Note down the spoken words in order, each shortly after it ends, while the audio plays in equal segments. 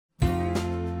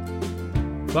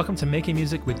Welcome to Making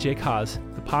Music with Jake Haas,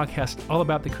 the podcast all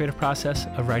about the creative process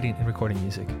of writing and recording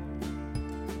music.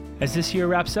 As this year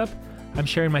wraps up, I'm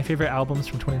sharing my favorite albums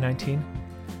from 2019.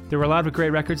 There were a lot of great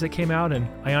records that came out, and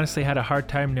I honestly had a hard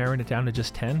time narrowing it down to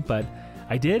just 10, but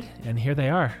I did, and here they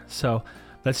are. So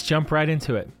let's jump right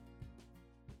into it.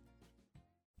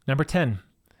 Number 10,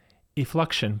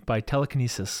 Effluxion by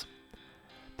Telekinesis.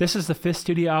 This is the fifth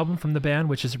studio album from the band,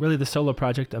 which is really the solo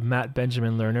project of Matt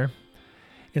Benjamin Lerner.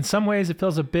 In some ways, it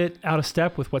feels a bit out of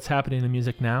step with what's happening in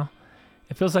music now.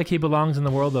 It feels like he belongs in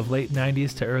the world of late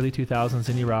 90s to early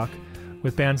 2000s indie rock,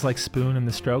 with bands like Spoon and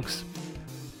The Strokes.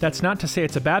 That's not to say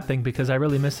it's a bad thing, because I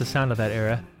really miss the sound of that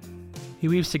era. He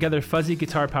weaves together fuzzy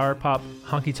guitar power pop,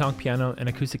 honky-tonk piano, and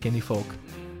acoustic indie folk.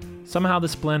 Somehow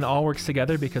this blend all works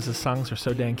together because the songs are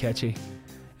so dang catchy.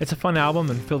 It's a fun album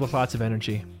and filled with lots of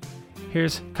energy.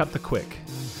 Here's Cut the Quick.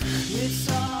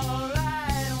 It's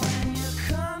alright when you're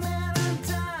coming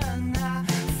undone. I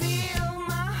feel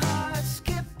my heart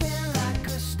skipping like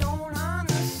a stone on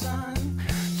the sun.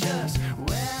 Just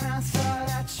when I thought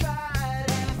I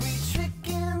tried every trick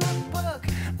in the book,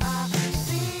 I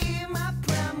see my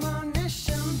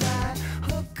premonition by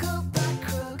hook or by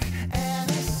crook, and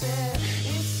it said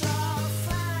it's all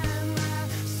fine. My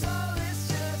soul is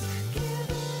just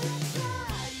giving a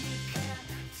try. You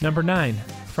can't. Number 9,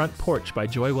 Front Porch by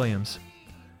Joy Williams.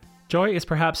 Joy is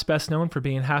perhaps best known for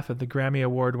being half of the Grammy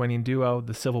Award-winning duo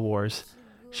The Civil Wars.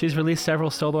 She's released several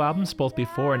solo albums both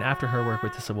before and after her work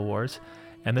with The Civil Wars,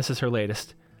 and this is her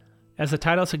latest. As the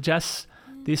title suggests,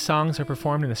 these songs are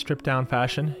performed in a stripped-down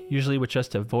fashion, usually with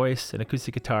just a voice, an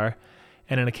acoustic guitar,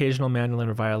 and an occasional mandolin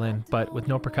or violin, but with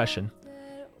no percussion.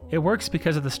 It works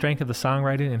because of the strength of the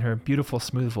songwriting and her beautiful,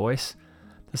 smooth voice.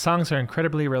 The songs are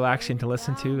incredibly relaxing to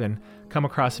listen to and come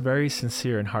across very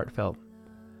sincere and heartfelt.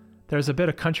 There's a bit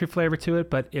of country flavor to it,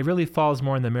 but it really falls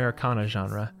more in the Americana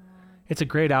genre. It's a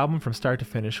great album from start to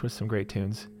finish with some great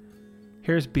tunes.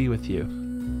 Here's Be With You.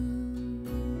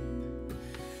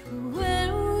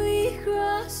 When we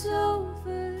cross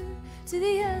over to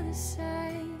the other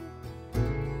side,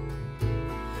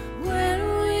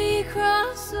 when we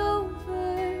cross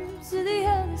over to the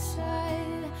other side,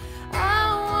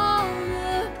 I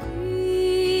wanna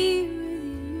be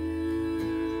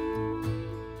with you.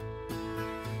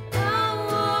 I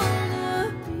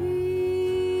wanna be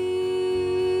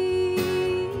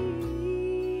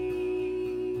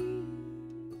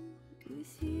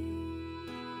with you.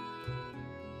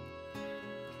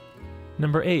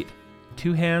 Number 8,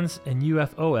 Two Hands and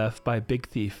UFOF by Big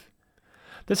Thief.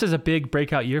 This is a big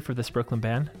breakout year for this Brooklyn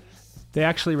band. They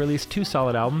actually released 2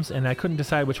 solid albums, and I couldn't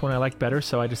decide which one I liked better,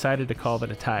 so I decided to call it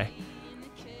a tie.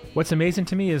 What's amazing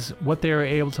to me is what they were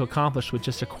able to accomplish with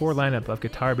just a core lineup of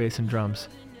guitar, bass, and drums.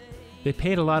 They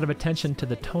paid a lot of attention to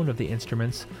the tone of the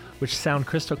instruments, which sound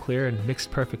crystal clear and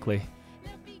mixed perfectly.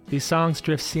 These songs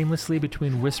drift seamlessly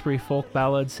between whispery folk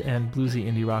ballads and bluesy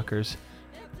indie rockers.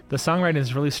 The songwriting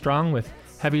is really strong, with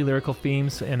heavy lyrical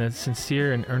themes and a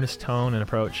sincere and earnest tone and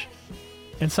approach.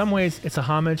 In some ways, it's a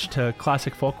homage to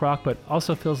classic folk rock, but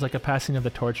also feels like a passing of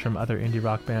the torch from other indie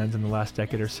rock bands in the last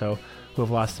decade or so who have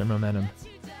lost their momentum.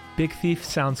 Big Thief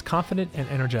sounds confident and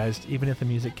energized, even if the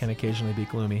music can occasionally be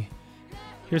gloomy.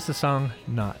 Here's the song,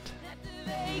 Not.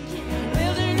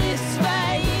 Wilderness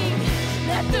swaying,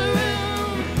 not the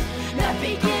room, not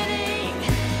beginning,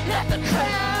 not the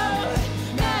crowd,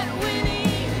 not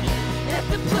winning, not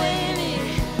the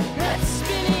planet, not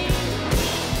spinning.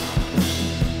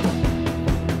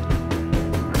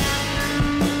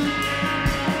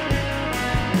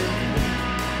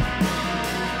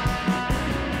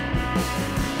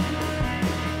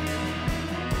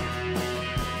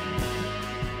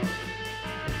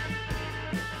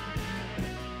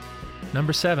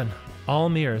 Number 7, All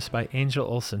Mirrors by Angel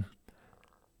Olsen.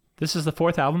 This is the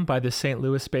 4th album by this St.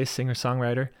 Louis-based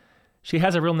singer-songwriter. She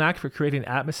has a real knack for creating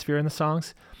atmosphere in the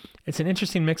songs. It's an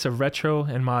interesting mix of retro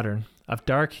and modern, of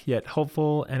dark yet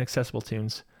hopeful and accessible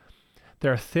tunes.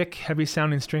 There are thick,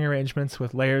 heavy-sounding string arrangements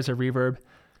with layers of reverb.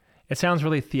 It sounds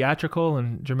really theatrical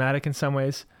and dramatic in some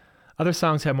ways. Other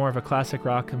songs have more of a classic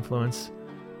rock influence.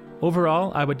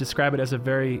 Overall, I would describe it as a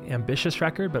very ambitious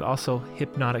record, but also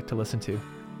hypnotic to listen to.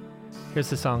 Here's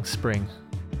the song Spring.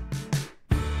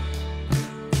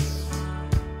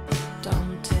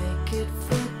 Don't take it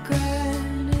for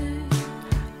granted.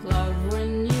 Love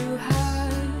when you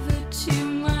have it. You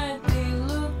might be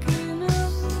looking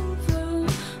over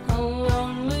a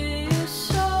lonely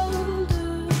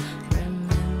shoulder.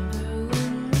 Remember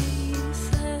when we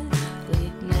said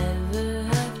we'd never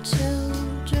have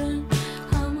children?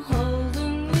 I'm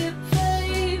holding you,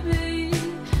 baby.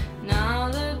 Now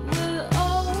that we're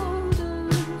older,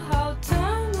 how time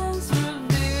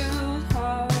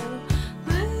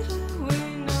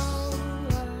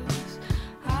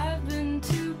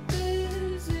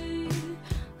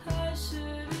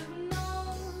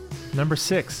Number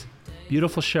 6,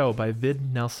 Beautiful Show by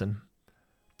Vid Nelson.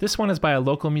 This one is by a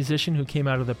local musician who came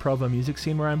out of the Provo music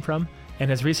scene where I'm from and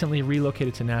has recently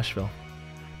relocated to Nashville.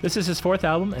 This is his 4th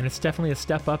album, and it's definitely a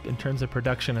step up in terms of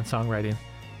production and songwriting.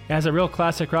 It has a real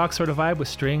classic rock sort of vibe with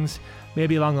strings,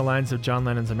 maybe along the lines of John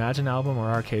Lennon's Imagine album or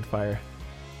Arcade Fire.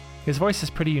 His voice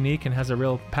is pretty unique and has a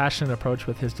real passionate approach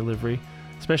with his delivery,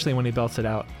 especially when he belts it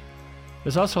out.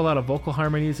 There's also a lot of vocal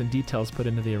harmonies and details put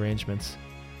into the arrangements.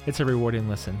 It's a rewarding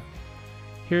listen.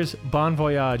 Here's Bon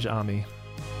Voyage, Ami.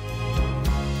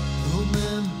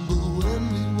 Remember when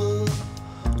we were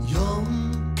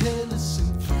young, careless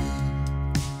and free,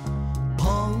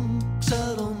 punks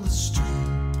out on the street,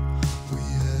 we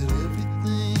had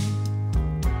everything.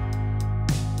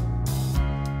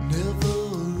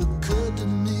 Never occurred to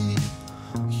me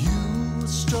you were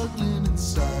struggling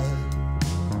inside.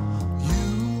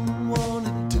 You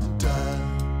wanted to die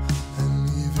and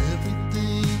leave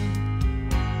everything.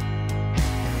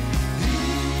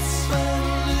 It's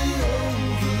finally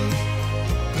over.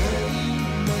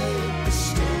 Pain made the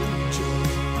stranger.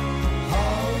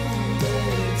 All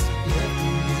that's left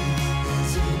of me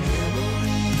is a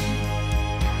memory.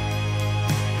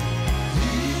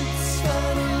 It's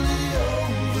finally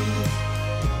over.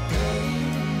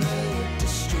 Pain made the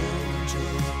stranger.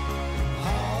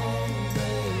 All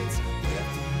that's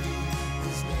left of me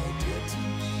is now dead to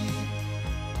me.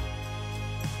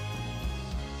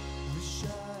 Wish I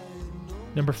had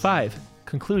known. Number 5,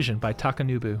 Conclusion by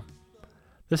Takanubu.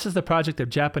 This is the project of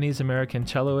Japanese-American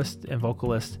celloist and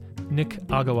vocalist Nick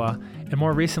Agawa, and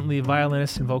more recently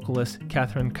violinist and vocalist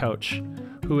Catherine Couch,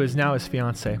 who is now his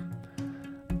fiancée.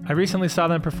 I recently saw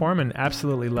them perform and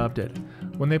absolutely loved it.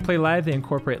 When they play live, they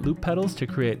incorporate loop pedals to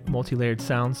create multi-layered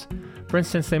sounds. For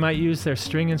instance, they might use their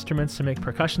string instruments to make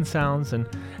percussion sounds and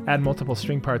add multiple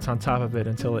string parts on top of it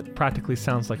until it practically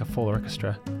sounds like a full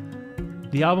orchestra.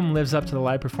 The album lives up to the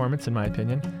live performance, in my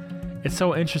opinion. It's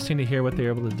so interesting to hear what they're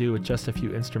able to do with just a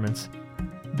few instruments.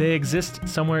 They exist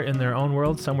somewhere in their own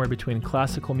world, somewhere between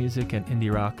classical music and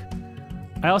indie rock.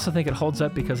 I also think it holds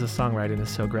up because the songwriting is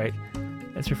so great.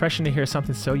 It's refreshing to hear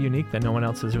something so unique that no one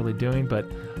else is really doing, but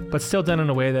still done in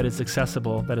a way that is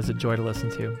accessible, that is a joy to listen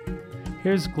to.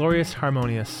 Here's Glorious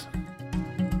Harmonious.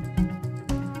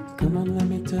 Come on, let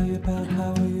me tell you about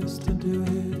how we used to do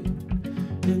it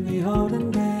in the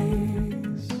olden days.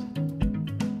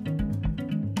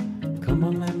 Come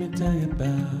on, let me tell you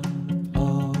about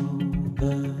all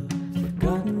the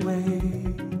forgotten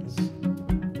ways.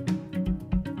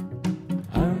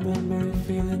 I remember a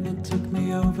feeling that took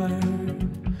me over,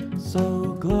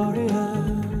 so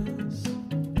glorious.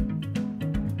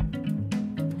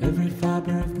 Every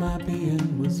fiber of my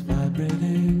being was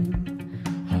vibrating,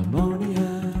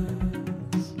 harmonious.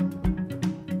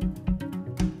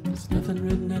 There's nothing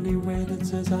written anywhere that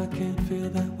says I can't feel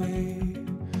that way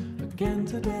again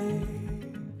today.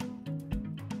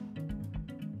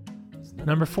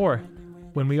 Number 4,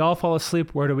 When We All Fall Asleep,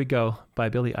 Where Do We Go by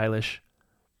Billie Eilish.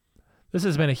 This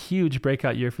has been a huge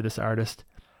breakout year for this artist.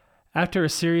 After a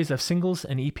series of singles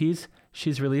and EPs,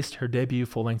 she's released her debut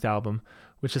full-length album,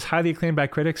 which is highly acclaimed by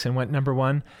critics and went number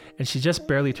 1, and she just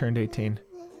barely turned 18.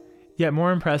 Yet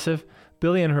more impressive,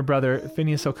 Billie and her brother,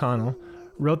 Phineas O'Connell,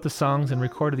 wrote the songs and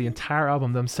recorded the entire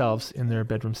album themselves in their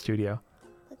bedroom studio.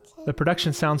 The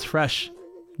production sounds fresh.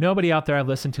 Nobody out there I've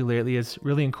listened to lately is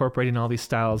really incorporating all these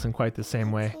styles in quite the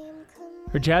same way.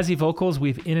 Her jazzy vocals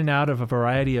weave in and out of a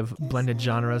variety of blended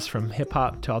genres, from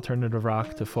hip-hop to alternative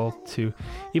rock to folk to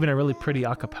even a really pretty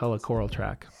a cappella choral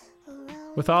track.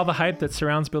 With all the hype that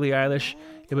surrounds Billie Eilish,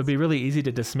 it would be really easy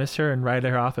to dismiss her and write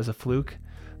her off as a fluke,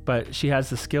 but she has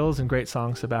the skills and great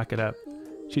songs to back it up.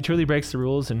 She truly breaks the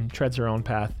rules and treads her own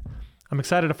path. I'm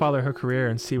excited to follow her career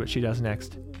and see what she does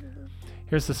next.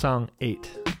 Here's the song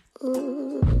 8.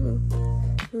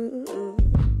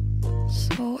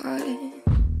 So I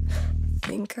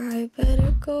think I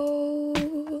better go.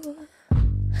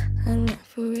 I never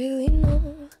really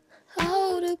know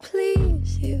how to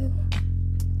please you.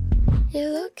 You're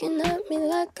looking at me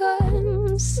like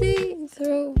I'm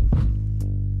see-through.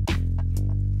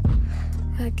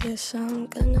 I guess I'm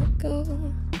gonna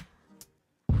go.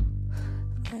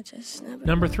 I just never.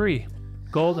 Number 3,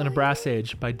 Gold in a Brass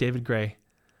Age by David Gray.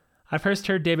 I first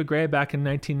heard David Gray back in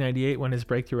 1998 when his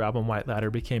breakthrough album White Ladder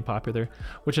became popular,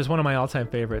 which is one of my all-time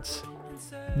favorites.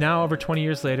 Now, over 20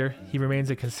 years later, he remains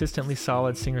a consistently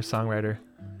solid singer-songwriter.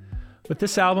 With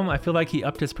this album, I feel like he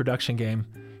upped his production game.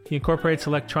 He incorporates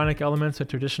electronic elements with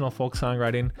traditional folk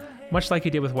songwriting, much like he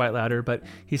did with White Ladder, but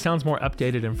he sounds more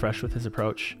updated and fresh with his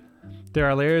approach. There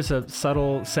are layers of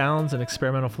subtle sounds and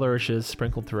experimental flourishes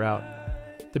sprinkled throughout.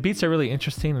 The beats are really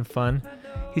interesting and fun.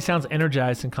 He sounds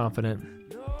energized and confident.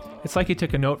 It's like he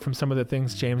took a note from some of the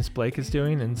things James Blake is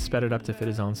doing and sped it up to fit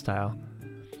his own style.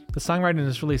 The songwriting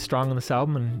is really strong on this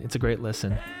album, and it's a great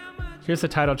listen. Here's the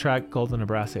title track, Gold in a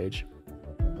Brass Age.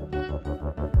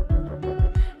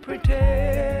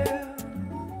 Pretend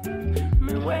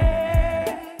me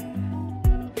where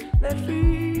that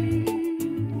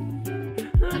feeling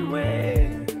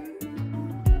when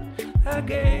I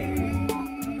gave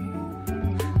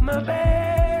my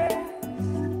best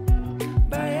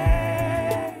by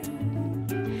accident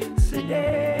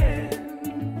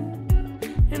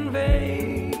in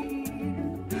vain.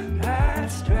 I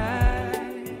strive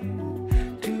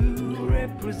to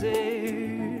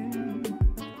represent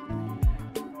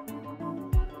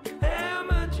how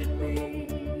much it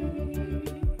means.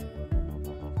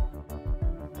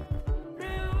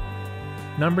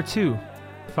 Number 2,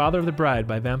 Father of the Bride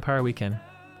by Vampire Weekend.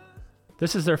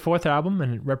 This is their 4th album,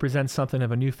 and it represents something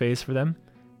of a new phase for them.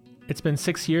 It's been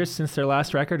 6 years since their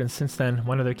last record, and since then,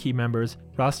 one of their key members,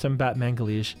 Rostam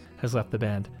Batmanglij, has left the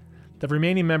band. The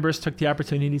remaining members took the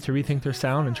opportunity to rethink their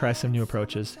sound and try some new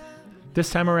approaches. This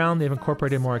time around, they've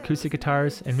incorporated more acoustic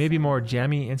guitars and maybe more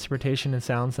jammy instrumentation and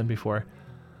sounds than before.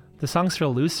 The songs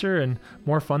feel looser and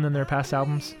more fun than their past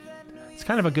albums. It's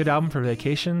kind of a good album for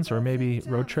vacations or maybe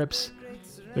road trips.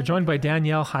 They're joined by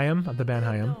Danielle Haim of the band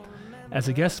Haim as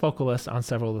a guest vocalist on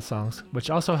several of the songs, which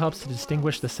also helps to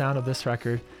distinguish the sound of this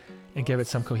record and give it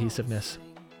some cohesiveness.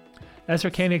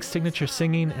 Ezra Koenig's signature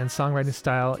singing and songwriting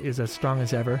style is as strong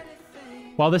as ever.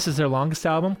 While this is their longest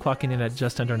album, clocking in at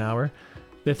just under an hour,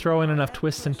 they throw in enough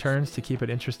twists and turns to keep it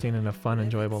interesting and a fun,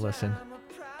 enjoyable listen.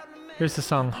 Here's the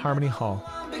song Harmony Hall.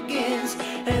 Begins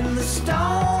and the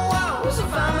stone walls of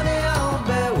harmony all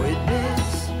bear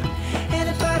witness.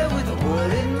 Anybody with a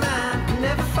word in mind can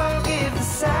never forgive the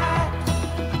sight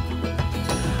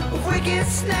of wicked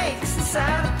snakes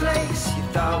inside a place you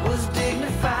thought was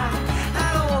dignified.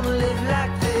 I don't want to live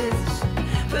like this,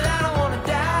 but I don't want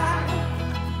to die.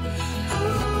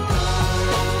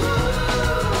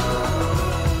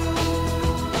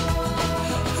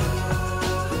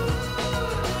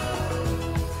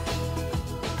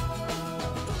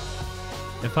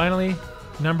 And finally,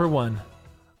 number 1,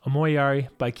 Omoyari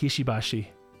by Kishibashi.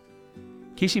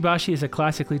 Kishibashi is a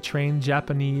classically trained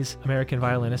Japanese-American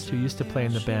violinist who used to play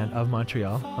in the band of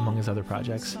Montreal, among his other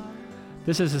projects.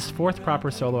 This is his 4th proper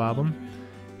solo album.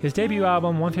 His debut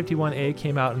album, 151A,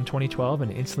 came out in 2012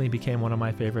 and instantly became one of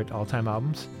my favorite all-time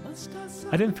albums.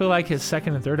 I didn't feel like his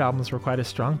 2nd and 3rd albums were quite as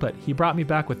strong, but he brought me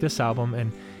back with this album,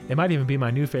 and it might even be my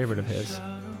new favorite of his.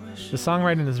 The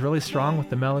songwriting is really strong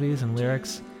with the melodies and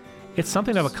lyrics. It's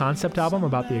something of a concept album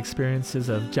about the experiences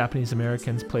of Japanese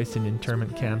Americans placed in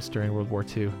internment camps during World War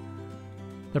II.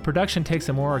 The production takes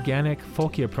a more organic,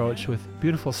 folky approach with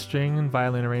beautiful string and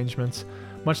violin arrangements,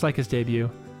 much like his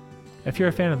debut. If you're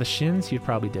a fan of the Shins, you'd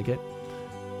probably dig it.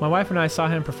 My wife and I saw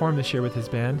him perform this year with his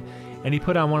band, and he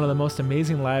put on one of the most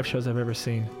amazing live shows I've ever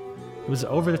seen. It was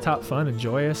over-the-top fun and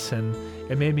joyous, and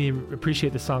it made me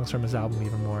appreciate the songs from his album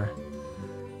even more.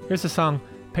 Here's the song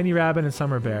Penny Rabbit and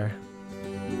Summer Bear.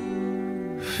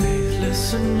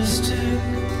 Faithless and mystic,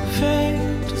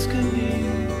 faint as can be.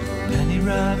 Penny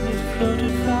rabbit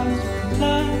floated fast,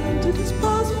 landed his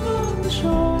bosom on the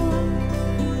shore.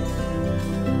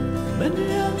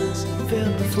 Many others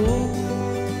failed before.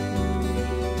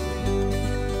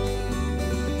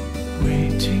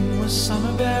 Waiting was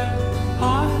Summer Bear,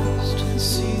 eyes to the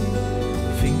sea,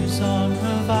 fingers on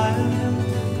her violin,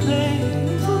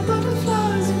 playing for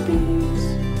butterflies and bees.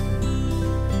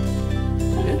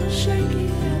 A little shaky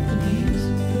at the knees.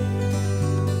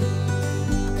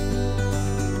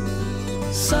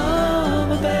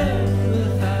 Summer Bear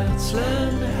with that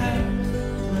slender hair,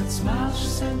 that smile she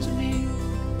sent to me,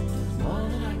 more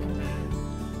than I can bear.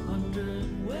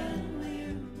 Wondered when will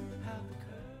you have the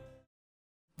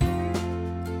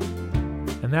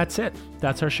courage. And that's it.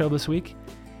 That's our show this week.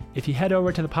 If you head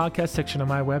over to the podcast section of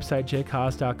my website,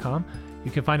 jcause.com,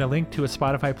 you can find a link to a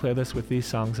Spotify playlist with these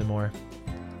songs and more.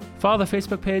 Follow the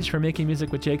Facebook page for Making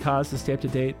Music with J Cause to stay up to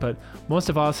date, but most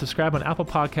of all, subscribe on Apple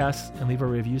Podcasts and leave a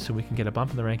review so we can get a bump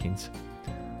in the rankings.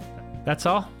 That's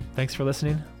all. Thanks for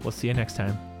listening. We'll see you next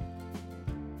time.